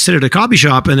 you sit at a coffee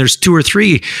shop and there's 2 or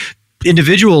 3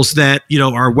 individuals that,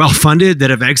 are well-funded,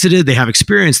 that have exited, they have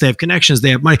experience, they have connections,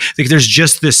 they have money. Like, there's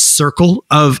just this circle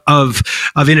of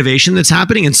innovation that's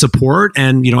happening and support.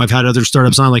 And, I've had other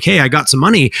startups on like, hey, I got some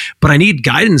money, but I need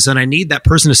guidance, and I need that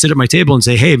person to sit at my table and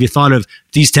say, hey, have you thought of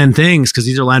these 10 things? Because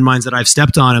these are landmines that I've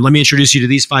stepped on, and let me introduce you to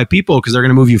these 5 people because they're going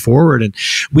to move you forward. And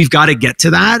we've got to get to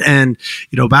that. And,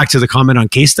 back to the comment on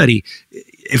case study,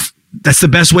 if that's the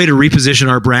best way to reposition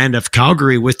our brand of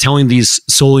Calgary, with telling these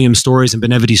Solium stories and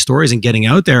Benevity stories and getting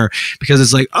out there, because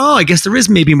it's like, oh, I guess there is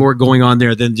maybe more going on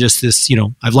there than just this. I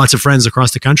have lots of friends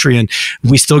across the country, and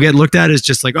we still get looked at as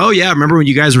just like, oh yeah, remember when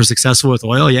you guys were successful with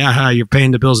oil? Yeah, you're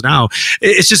paying the bills now.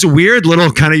 It's just a weird little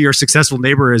kind of, your successful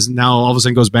neighbor is now all of a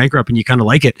sudden goes bankrupt, and you kind of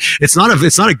like it. It's not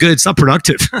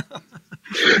productive.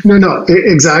 No,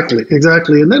 exactly.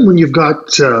 And then when you've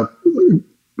got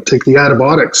take the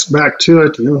antibiotics back to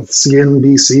it,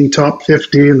 CNBC top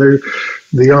 50, and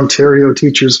the Ontario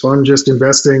Teachers Fund just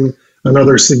investing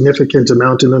another significant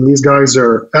amount. And then these guys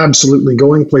are absolutely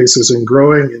going places and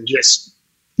growing and just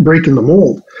breaking the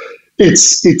mold.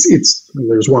 It's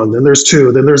there's one, then there's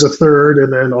two, then there's a third,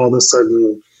 and then all of a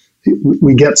sudden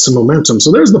we get some momentum.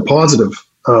 So there's the positive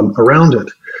around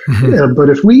it. Mm-hmm. But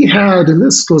if we had, and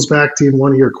this goes back to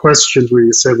one of your questions where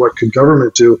you said, what could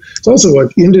government do? It's also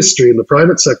what industry and the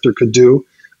private sector could do,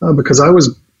 because I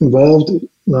was involved in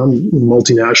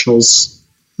multinationals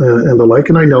and the like,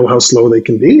 and I know how slow they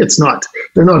can be.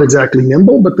 They're not exactly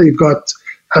nimble, but they've got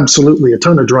absolutely a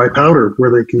ton of dry powder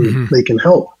where they can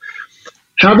help.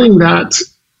 Having that,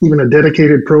 even a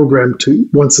dedicated program to,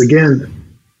 once again,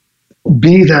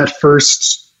 be that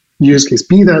first use case,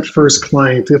 be that first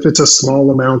client, if it's a small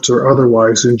amount or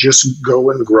otherwise, and just go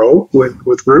and grow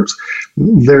with groups.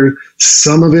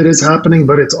 Some of it is happening,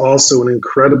 but it's also an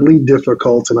incredibly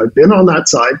difficult, and I've been on that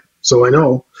side, so I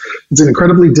know, it's an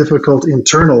incredibly difficult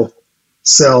internal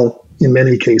sell in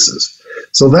many cases.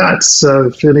 So that's,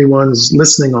 if anyone's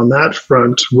listening on that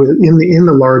front, in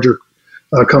the larger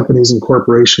companies and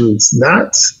corporations,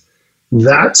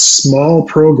 that small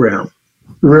program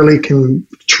really can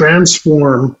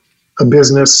transform a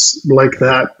business like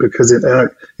that, because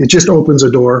it just opens a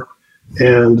door,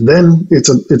 and then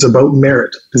it's about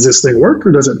merit. Does this thing work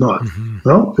or does it not? Mm-hmm.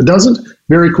 No, if it doesn't,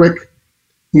 very quick,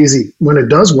 easy. When it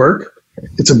does work,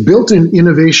 it's a built-in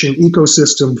innovation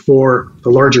ecosystem for the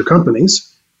larger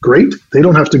companies. Great. They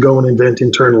don't have to go and invent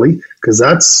internally, because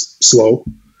that's slow.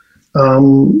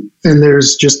 And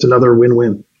there's just another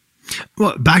win-win.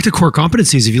 Well, back to core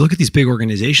competencies. If you look at these big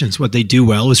organizations, what they do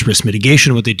well is risk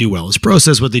mitigation. What they do well is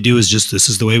process. What they do is just, this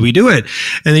is the way we do it.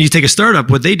 And then you take a startup,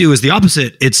 what they do is the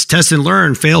opposite. It's test and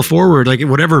learn, fail forward, like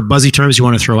whatever buzzy terms you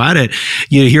want to throw at it.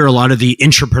 You hear a lot of the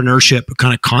entrepreneurship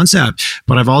kind of concept,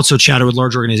 but I've also chatted with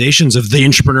large organizations of the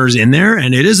entrepreneurs in there,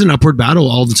 and it is an upward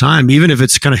battle all the time. Even if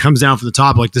it's kind of comes down from the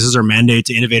top, like this is our mandate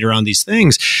to innovate around these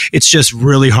things. It's just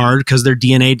really hard because their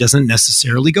DNA doesn't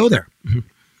necessarily go there. Mm-hmm.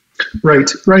 Right.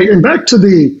 And back to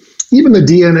even the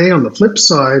DNA on the flip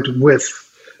side with,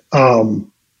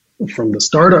 from the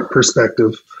startup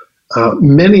perspective,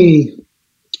 many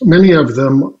of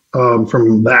them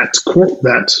from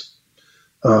that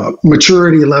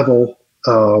maturity level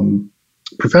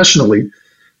professionally,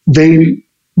 they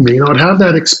may not have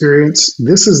that experience.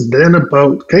 This is then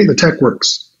about, okay, the tech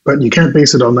works, but you can't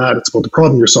base it on that. It's about the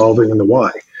problem you're solving and the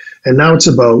why. And now it's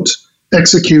about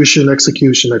execution.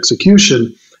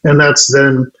 And that's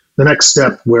then the next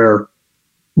step, where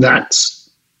that's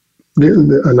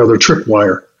another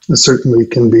tripwire that certainly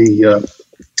can be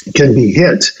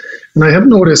hit. And I have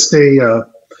noticed I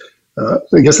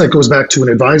guess that goes back to an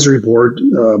advisory board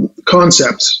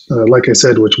concept, like I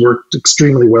said, which worked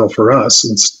extremely well for us,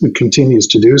 and it continues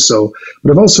to do so.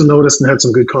 But I've also noticed and had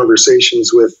some good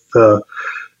conversations with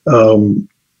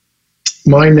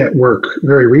my network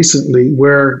very recently,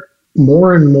 where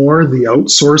more and more the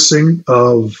outsourcing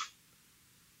of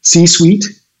C-suite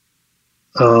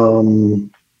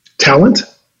talent,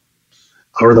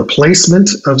 or the placement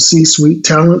of C-suite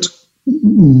talent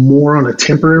more on a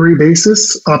temporary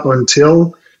basis up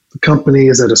until the company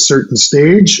is at a certain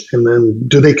stage, and then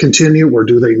do they continue or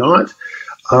do they not?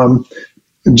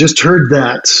 Just heard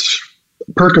that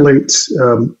percolate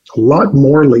a lot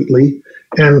more lately,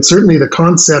 and certainly the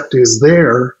concept is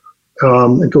there.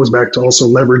 It goes back to also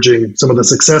leveraging some of the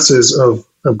successes of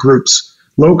groups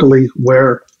locally,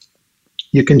 where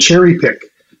you can cherry pick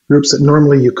groups that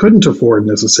normally you couldn't afford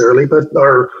necessarily, but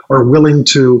are willing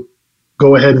to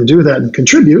go ahead and do that and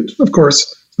contribute. Of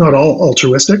course, it's not all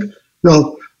altruistic.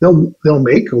 They'll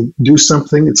do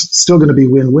something. It's still going to be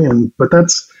win-win, but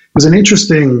it was an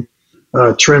interesting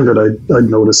trend that I'd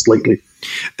noticed lately.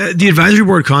 The advisory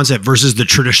board concept versus the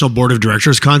traditional board of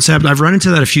directors concept, I've run into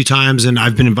that a few times, and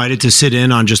I've been invited to sit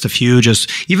in on just a few,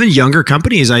 even younger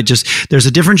companies. There's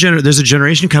a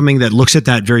generation coming that looks at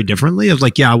that very differently, of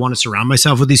like, yeah, I want to surround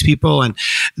myself with these people, and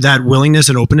that willingness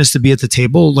and openness to be at the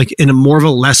table, like in a more of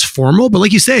a less formal, but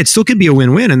like you say, it still could be a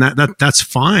win-win, and that's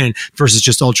fine, versus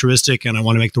just altruistic and I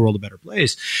want to make the world a better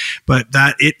place. But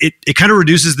that it kind of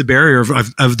reduces the barrier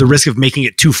of the risk of making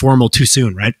it too formal too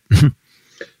soon, right?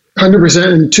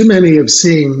 100%. And too many have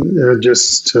seen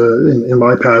in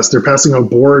my past, they're passing out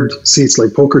board seats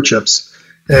like poker chips,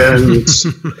 and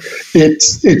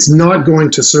it's not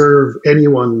going to serve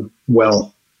anyone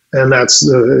well. And that's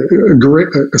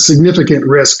a significant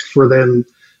risk for them.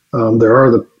 There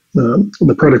are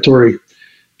the predatory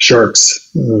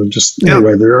sharks.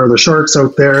 Anyway, there are the sharks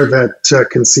out there that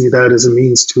can see that as a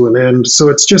means to an end. So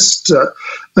it's just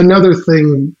another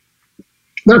thing.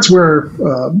 That's where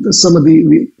some of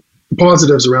the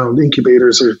positives around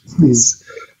incubators or these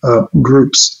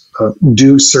groups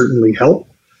do certainly help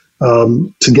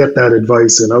to get that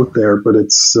advice and out there. But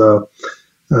it's,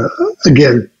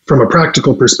 again, from a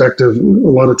practical perspective, a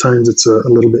lot of times it's a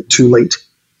little bit too late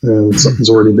and something's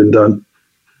already been done.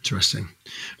 Interesting.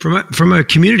 From a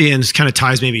community, and this kind of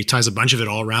ties a bunch of it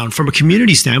all around. From a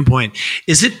community standpoint,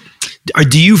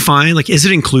 do you find, like, is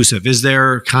it inclusive? Is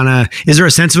there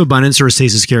a sense of abundance or a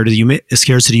sense of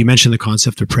scarcity? You mentioned the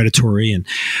concept of predatory, and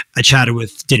I chatted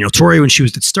with Danielle Torrey when she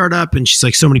was at Startup, and she's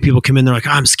like, so many people come in, they're like,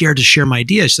 I'm scared to share my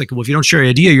idea. She's like, well, if you don't share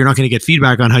your idea, you're not going to get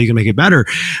feedback on how you can make it better.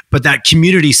 But that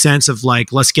community sense of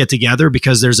like, let's get together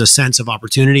because there's a sense of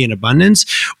opportunity and abundance,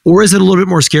 or is it a little bit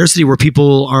more scarcity where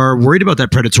people are worried about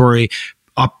that predatory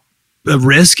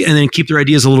risk and then keep their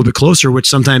ideas a little bit closer, which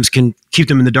sometimes can keep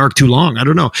them in the dark too long? I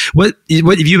don't know. What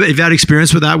have you had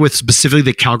experience with that, with specifically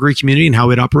the Calgary community and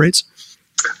how it operates?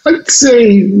 I'd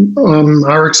say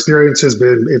our experience has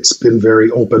been very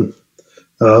open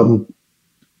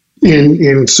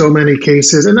in so many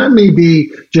cases, and that may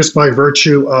be just by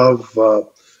virtue of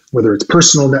whether it's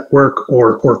personal network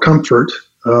or comfort.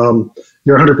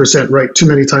 You're 100% right. Too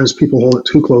many times people hold it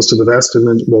too close to the vest, and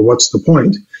then, well, what's the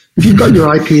point? If you've got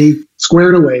your IP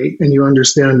squared away and you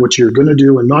understand what you're going to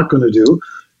do and not going to do,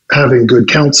 having good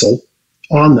counsel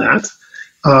on that,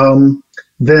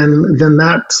 then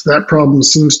that problem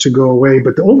seems to go away.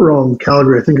 But the overall in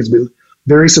Calgary, I think, has been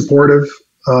very supportive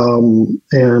and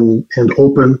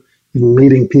open.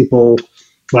 Meeting people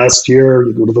last year,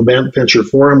 you go to the Banff Venture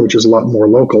Forum, which is a lot more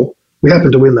local. We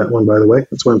happened to win that one, by the way.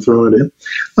 That's why I'm throwing it in.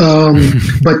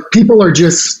 But people are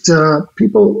just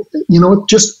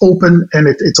just open, and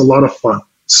it's a lot of fun.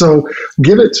 So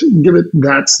give it.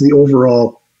 That's the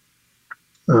overall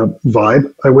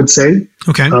vibe, I would say.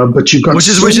 Okay. But you've got which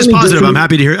is positive. I'm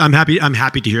happy to hear. I'm happy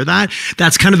to hear that.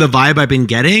 That's kind of the vibe I've been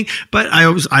getting. But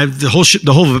the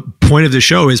whole point of the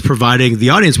show is providing the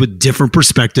audience with different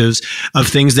perspectives of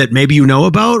things that maybe you know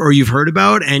about or you've heard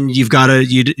about, and you've got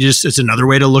it's another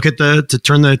way to look at to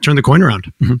turn the coin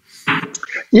around. Mm-hmm.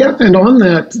 Yeah, and on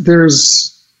that, there's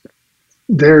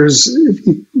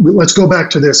let's go back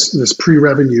to this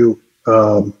pre-revenue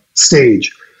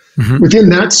stage. Mm-hmm. Within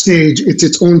that stage, it's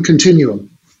its own continuum.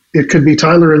 It could be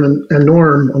Tyler and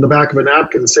Norm on the back of a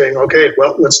napkin saying, okay,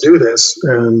 well, let's do this.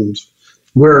 And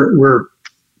we're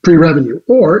pre-revenue.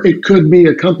 Or it could be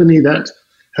a company that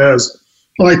has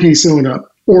IP sewn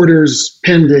up, orders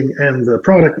pending, and the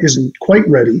product isn't quite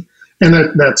ready. And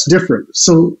that's different.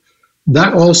 So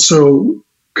that also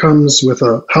comes with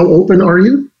how open are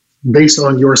you based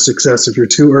on your success. If you're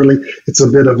too early, it's a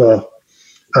bit of a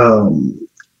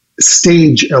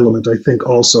stage element, I think,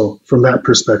 also from that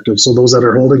perspective. So those that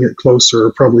are holding it closer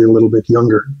are probably a little bit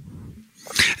younger.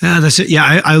 That's it.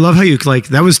 Yeah, I love how you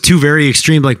that was two very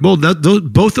extreme. Like, well,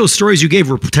 both those stories you gave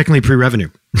were technically pre-revenue,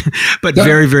 but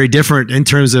very, very different in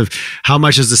terms of how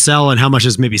much is the sell and how much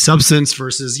is maybe substance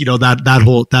versus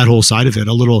that whole side of it.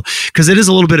 A little, because it is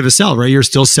a little bit of a sell, right? You're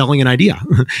still selling an idea.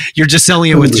 You're just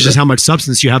selling it with just how much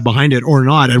substance you have behind it or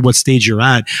not, at what stage you're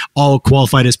at, all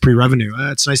qualified as pre-revenue.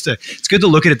 It's good to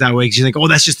look at it that way, because you think, oh,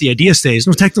 that's just the idea stage.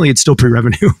 No, technically, it's still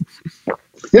pre-revenue.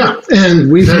 Yeah,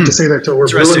 and we've had to say that till we're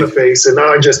blue in the face, and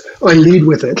now I lead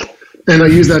with it. And I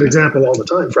use that example all the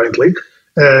time, frankly.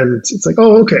 And it's like,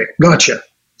 oh, okay, gotcha.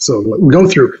 So we go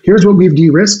through, here's what we've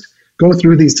de-risked, go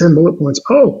through these 10 bullet points.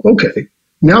 Oh, okay.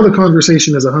 Now the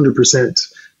conversation is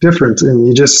 100% different, and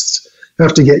you just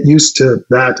have to get used to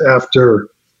that after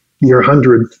your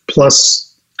 100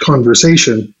 plus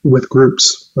conversation with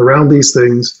groups around these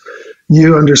things.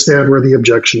 You understand where the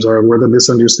objections are, where the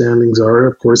misunderstandings are.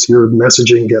 Of course, your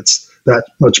messaging gets that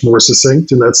much more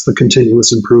succinct, and that's the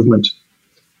continuous improvement.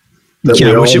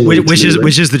 Yeah, which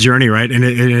is the journey, right? In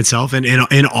itself, and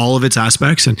in all of its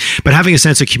aspects, but having a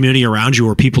sense of community around you,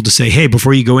 or people to say, hey,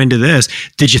 before you go into this,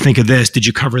 did you think of this? Did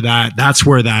you cover that? That's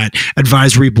where that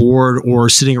advisory board, or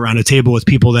sitting around a table with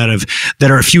people that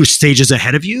are a few stages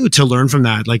ahead of you, to learn from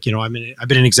that. Like, I've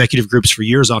been in executive groups for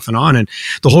years off and on, and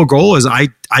the whole goal is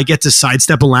I get to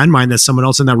sidestep a landmine that someone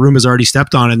else in that room has already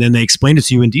stepped on, and then they explain it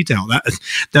to you in detail.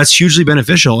 That's hugely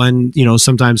beneficial, and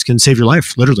sometimes can save your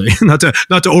life, literally. not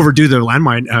to overdo the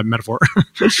landmine metaphor.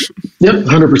 Yep,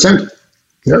 100%.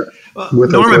 Yep.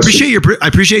 Norm, I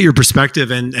appreciate your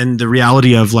perspective and the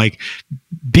reality of like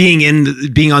being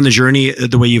on the journey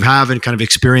the way you have, and kind of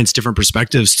experience different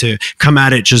perspectives to come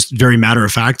at it just very matter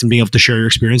of fact, and being able to share your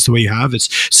experience the way you have. It's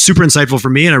super insightful for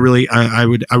me, and I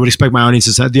would expect our audience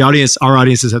has had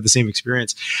the same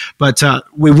experience. But I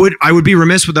would be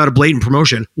remiss without a blatant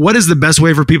promotion. What is the best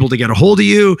way for people to get a hold of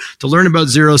you, to learn about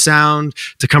Zero Sound,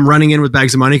 to come running in with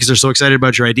bags of money because they're so excited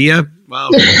about your idea? Well,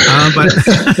 but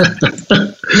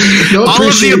all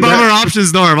of the above are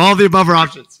options, Norm. All of the above are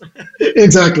options.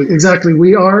 Exactly.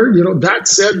 We are, that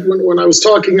said, when I was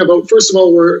talking about, first of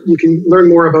all, you can learn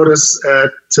more about us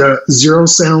at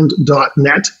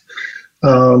zerosound.net.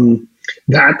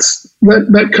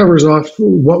 That covers off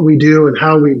what we do and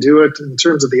how we do it in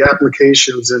terms of the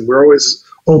applications. And we're always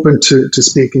open to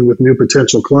speaking with new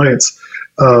potential clients,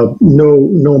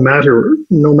 no matter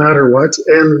what.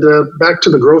 And back to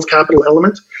the growth capital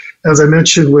element, as I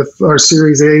mentioned with our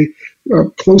Series A,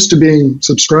 close to being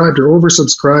subscribed or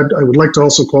oversubscribed, I would like to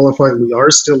also qualify we are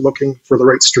still looking for the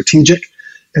right strategic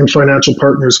and financial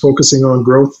partners focusing on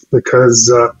growth,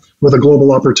 because with a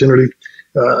global opportunity,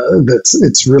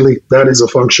 that is a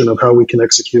function of how we can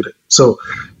execute it. So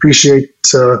appreciate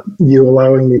you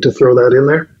allowing me to throw that in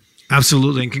there.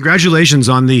 Absolutely, and congratulations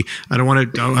on the. I don't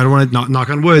want to knock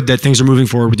on wood that things are moving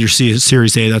forward with your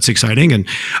Series A. That's exciting, and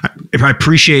I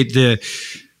appreciate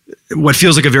what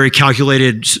feels like a very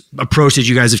calculated approach that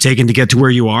you guys have taken to get to where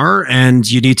you are. And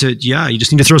you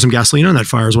just need to throw some gasoline on that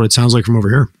fire, is what it sounds like from over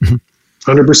here.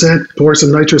 100%. Pour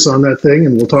some nitrous on that thing,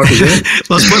 and we'll talk again.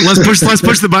 let's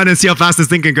push the button and see how fast this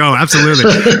thing can go. Absolutely.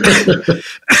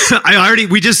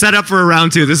 We just set up for a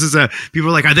round 2. This is people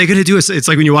are like, are they going to do it's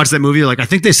like when you watch that movie, you're like, I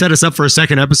think they set us up for a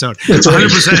second episode. That's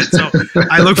 100%. So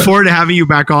I look forward to having you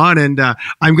back on, and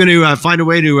I'm going to find a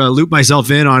way to loop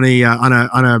myself in on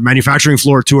a manufacturing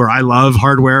floor tour. I love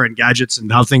hardware and gadgets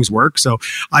and how things work. So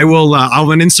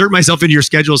I'll insert myself into your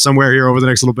schedule somewhere here over the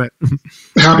next little bit.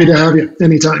 Happy to have you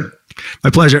anytime. My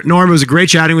pleasure. Norm, it was a great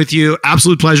chatting with you.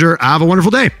 Absolute pleasure. Have a wonderful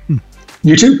day.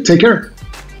 You too. Take care.